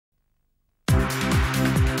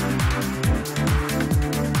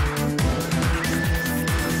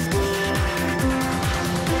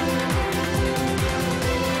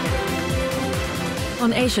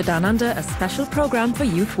on Asia Down Under a special program for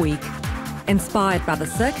Youth Week. Inspired by the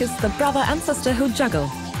circus, the brother and sister who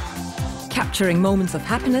juggle. Capturing moments of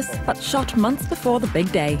happiness, but shot months before the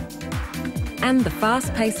big day. And the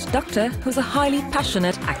fast-paced doctor who's a highly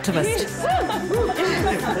passionate activist.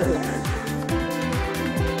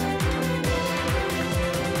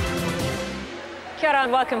 Kia ora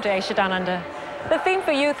and welcome to Asia Down Under. The theme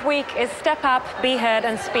for Youth Week is Step Up, Be Heard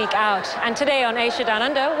and Speak Out. And today on Asia Down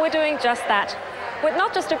Under, we're doing just that. With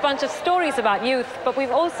not just a bunch of stories about youth, but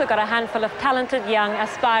we've also got a handful of talented, young,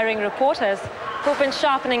 aspiring reporters who've been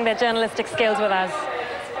sharpening their journalistic skills with us.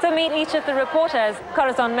 So meet each of the reporters: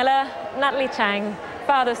 Corazon Miller, Natalie Chang,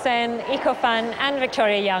 Father Sen, Iko Fan and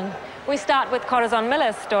Victoria Young. We start with Corazon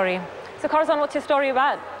Miller's story. So Corazon, what's your story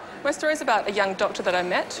about? My story is about a young doctor that I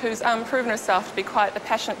met who's proven herself to be quite a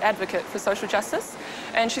passionate advocate for social justice,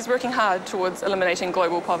 and she's working hard towards eliminating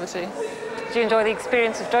global poverty. Did you enjoy the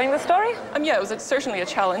experience of doing the story? Yeah, it was certainly a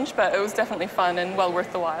challenge, but it was definitely fun and well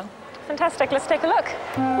worth the while. Fantastic, let's take a look.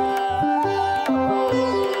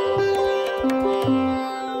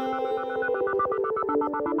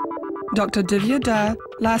 Dr. Divya Dhar,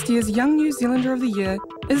 last year's Young New Zealander of the Year,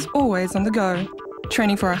 is always on the go,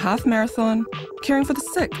 training for a half marathon, caring for the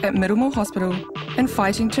sick at Middlemore Hospital, and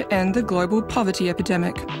fighting to end the global poverty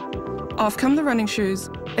epidemic. Off come the running shoes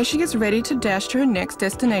as she gets ready to dash to her next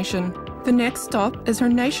destination. The next stop is her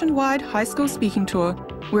nationwide high school speaking tour,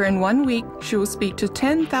 where in 1 week she will speak to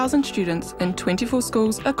 10,000 students in 24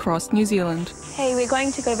 schools across New Zealand. Hey, we're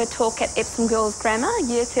going to give a talk at Epsom Girls Grammar,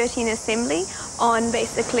 Year 13 Assembly, on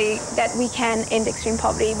basically that we can end extreme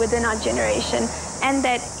poverty within our generation and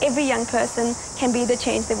that every young person can be the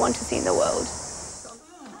change they want to see in the world.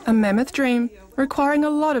 A mammoth dream requiring a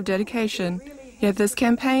lot of dedication, yet this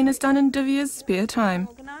campaign is done in Divya's spare time.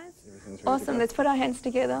 Awesome, let's put our hands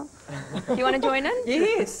together. You want to join in?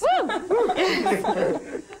 Yes.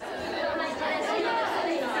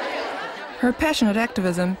 Her passionate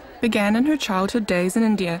activism began in her childhood days in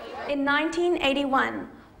India. In 1981,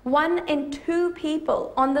 1 in 2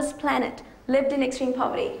 people on this planet lived in extreme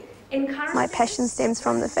poverty. My passion stems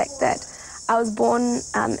from the fact that I was born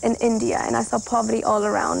in India and I saw poverty all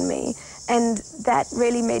around me. And that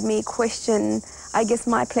really made me question, I guess,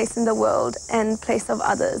 my place in the world and place of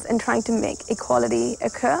others and trying to make equality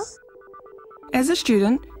occur. As a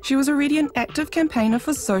student, she was already an active campaigner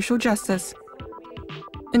for social justice.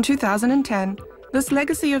 In 2010, this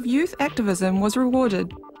legacy of youth activism was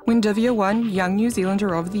rewarded when Divya won Young New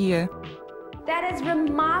Zealander of the Year. That is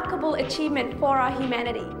remarkable achievement for our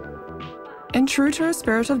humanity. And true to her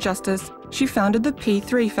spirit of justice, she founded the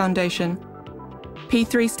P3 Foundation.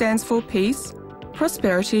 P3 stands for Peace,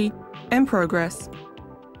 Prosperity and Progress.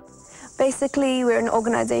 Basically, we're an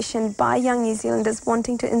organisation by young New Zealanders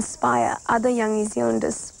wanting to inspire other young New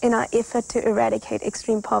Zealanders in our effort to eradicate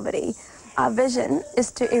extreme poverty. Our vision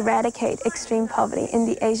is to eradicate extreme poverty in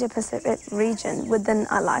the Asia-Pacific region within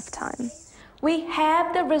our lifetime. We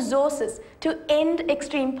have the resources to end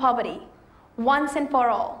extreme poverty once and for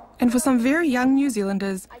all. And for some very young New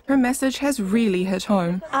Zealanders, her message has really hit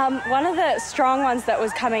home. One of the strong ones that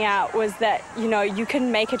was coming out was that, you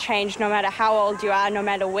can make a change no matter how old you are, no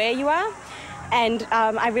matter where you are. And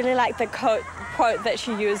I really like the quote that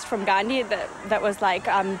she used from Gandhi that was like,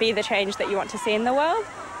 be the change that you want to see in the world.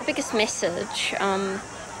 The biggest message,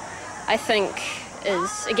 I think,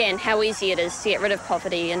 is, again, how easy it is to get rid of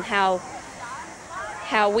poverty and how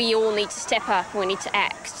we all need to step up and we need to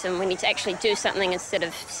act and we need to actually do something instead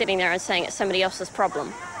of sitting there and saying it's somebody else's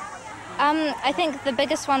problem. I think the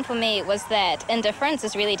biggest one for me was that indifference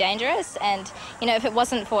is really dangerous, and if it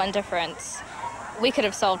wasn't for indifference, we could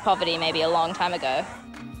have solved poverty maybe a long time ago.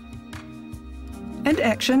 And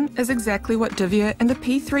action is exactly what Divya and the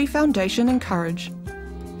P3 Foundation encourage.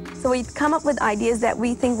 So we come up with ideas that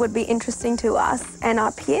we think would be interesting to us and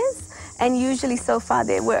our peers, and usually so far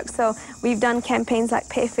they work. So we've done campaigns like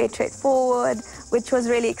Pay Fair Trade Forward, which was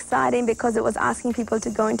really exciting because it was asking people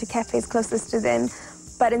to go into cafes closest to them,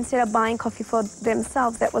 but instead of buying coffee for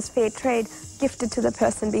themselves, that was fair trade gifted to the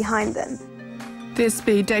person behind them. There's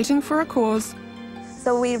speed dating for a cause.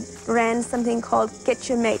 So we ran something called Get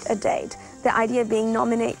Your Mate a Date. The idea being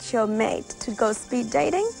nominate your mate to go speed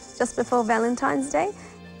dating just before Valentine's Day.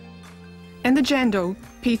 And the Jandal,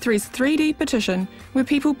 P3's 3D petition, where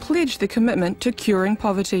people pledge their commitment to curing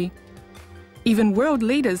poverty. Even world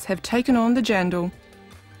leaders have taken on the Jandal.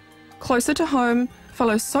 Closer to home,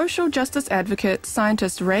 fellow social justice advocate,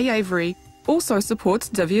 scientist Ray Avery, also supports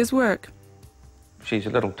Divya's work. She's a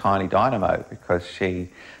little tiny dynamo because she's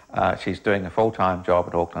doing a full-time job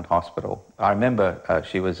at Auckland Hospital. I remember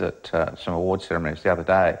she was at some award ceremonies the other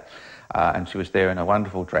day, and she was there in a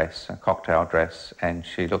wonderful dress, a cocktail dress, and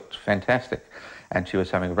she looked fantastic. And she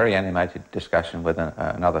was having a very animated discussion with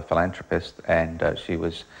another philanthropist, and she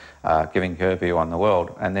was giving her view on the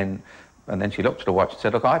world. And then she looked at her watch and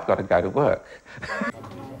said, "Look, I've got to go to work."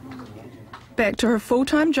 Back to her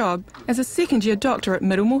full-time job as a second-year doctor at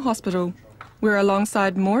Middlemore Hospital, where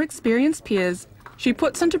alongside more experienced peers, she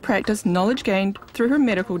puts into practice knowledge gained through her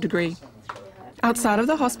medical degree. Outside of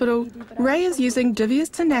the hospital, Ray is using Divya's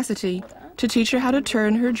tenacity to teach her how to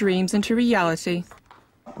turn her dreams into reality.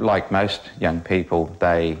 Like most young people,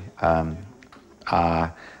 they are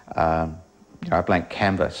a blank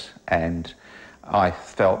canvas, and I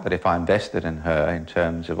felt that if I invested in her in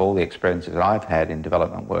terms of all the experiences that I've had in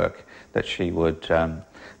development work, that she would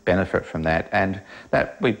benefit from that. And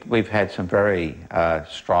that we've had some very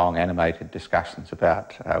strong animated discussions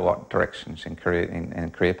about what directions in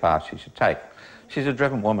career paths she should take. She's a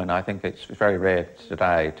driven woman. I think it's very rare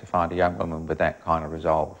today to find a young woman with that kind of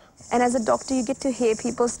resolve. And as a doctor, you get to hear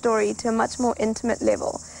people's story to a much more intimate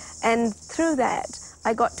level. And through that,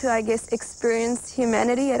 I got to, I guess, experience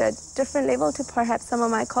humanity at a different level to perhaps some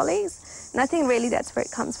of my colleagues. And I think really that's where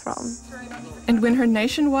it comes from. And when her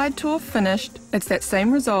nationwide tour finished, it's that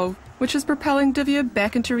same resolve which is propelling Divya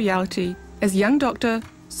back into reality as young doctor,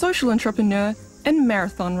 social entrepreneur, and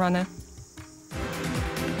marathon runner.